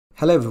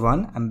Hello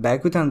everyone, I'm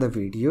back with another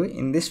video.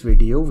 In this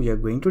video, we are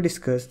going to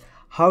discuss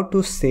how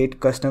to set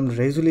custom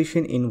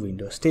resolution in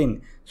Windows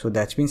 10. So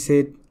that's been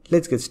said,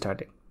 let's get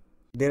started.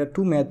 There are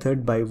two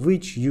methods by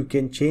which you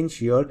can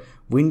change your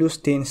Windows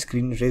 10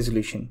 screen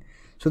resolution.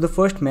 So the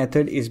first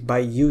method is by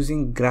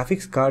using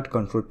graphics card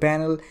control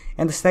panel,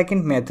 and the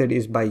second method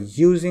is by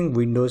using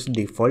Windows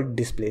default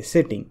display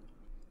setting.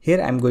 Here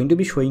I'm going to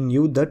be showing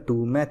you the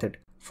two methods.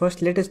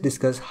 First, let us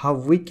discuss how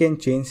we can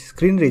change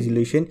screen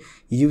resolution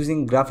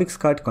using graphics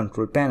card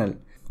control panel.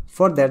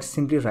 For that,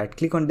 simply right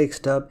click on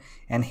desktop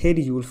and here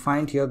you will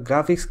find your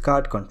graphics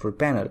card control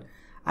panel.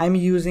 I'm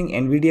using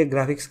NVIDIA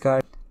graphics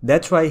card.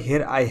 That's why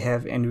here I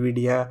have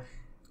NVIDIA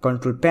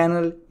control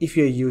panel. If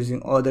you're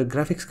using other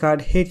graphics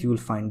card, here you will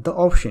find the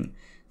option.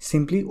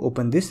 Simply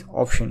open this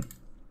option.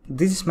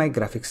 This is my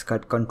graphics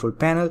card control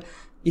panel.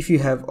 If you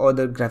have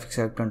other graphics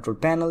card control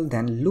panel,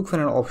 then look for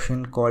an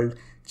option called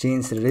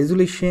change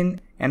resolution,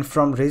 and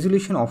from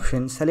resolution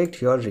option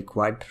select your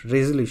required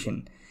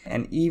resolution,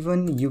 and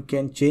even you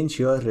can change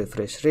your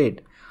refresh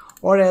rate,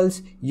 or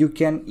else you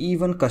can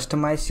even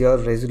customize your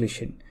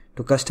resolution.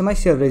 To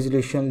customize your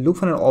resolution, look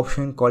for an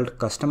option called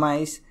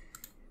customize,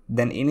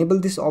 then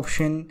enable this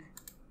option,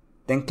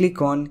 then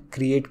click on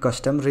create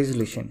custom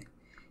resolution.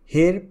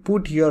 Here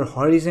put your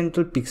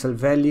horizontal pixel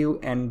value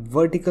and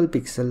vertical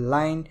pixel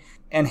line,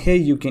 and here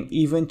you can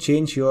even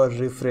change your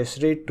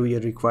refresh rate to your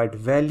required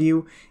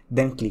value,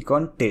 then click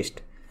on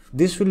test.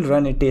 This will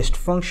run a test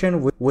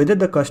function whether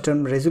the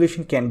custom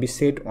resolution can be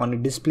set on a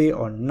display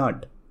or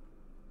not.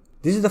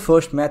 This is the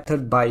first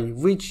method by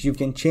which you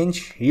can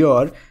change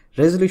your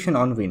resolution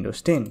on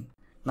Windows 10.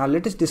 Now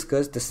let us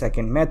discuss the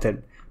second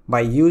method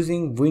by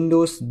using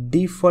Windows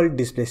default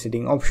display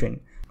setting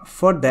option.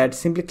 For that,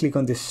 simply click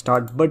on this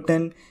start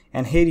button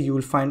and here you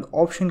will find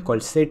option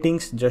called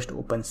settings. Just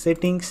open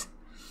settings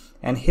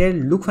and here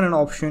look for an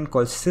option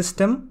called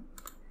system,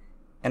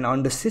 and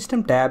on the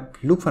system tab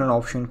look for an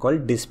option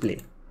called display.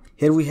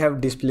 Here we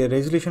have display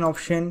resolution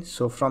option,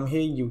 so from here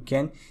you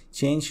can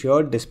change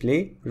your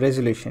display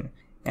resolution,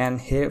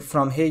 and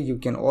from here you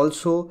can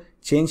also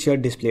change your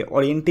display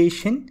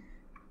orientation.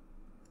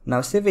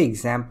 Now say for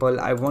example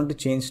I want to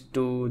change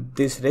to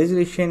this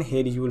resolution.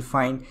 Here you will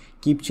find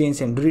keep change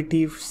and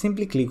derivative.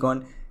 Simply click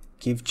on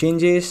keep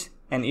changes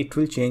and it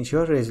will change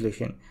your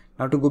resolution.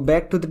 Now to go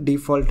back to the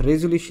default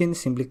resolution,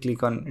 simply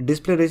click on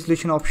display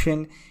resolution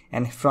option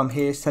and from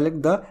here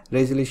select the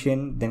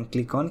resolution, then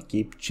click on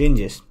keep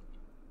changes.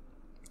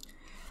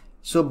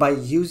 So by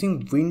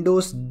using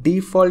Windows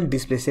default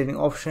display setting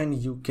option,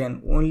 you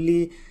can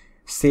only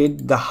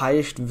set the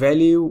highest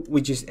value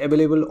which is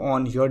available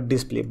on your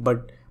display,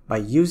 but by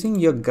using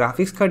your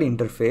graphics card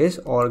interface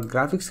or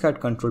graphics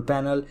card control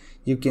panel,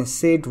 you can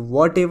set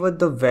whatever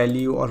the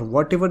value or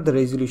whatever the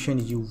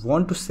resolution you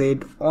want to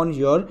set on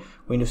your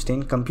Windows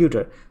 10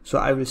 computer. So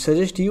I will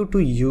suggest you to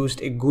use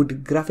a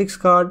good graphics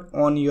card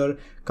on your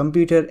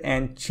computer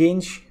and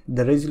change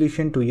the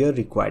resolution to your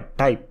required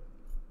type.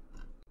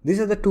 These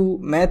are the two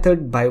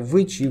methods by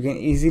which you can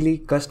easily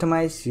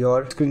customize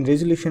your screen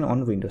resolution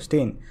on Windows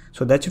 10.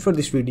 So that's it for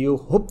this video.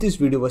 Hope this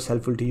video was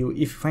helpful to you. If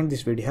you find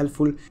this video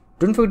helpful,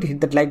 don't forget to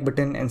hit that like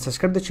button and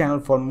subscribe the channel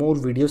for more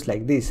videos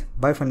like this.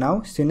 Bye for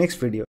now. See you next video.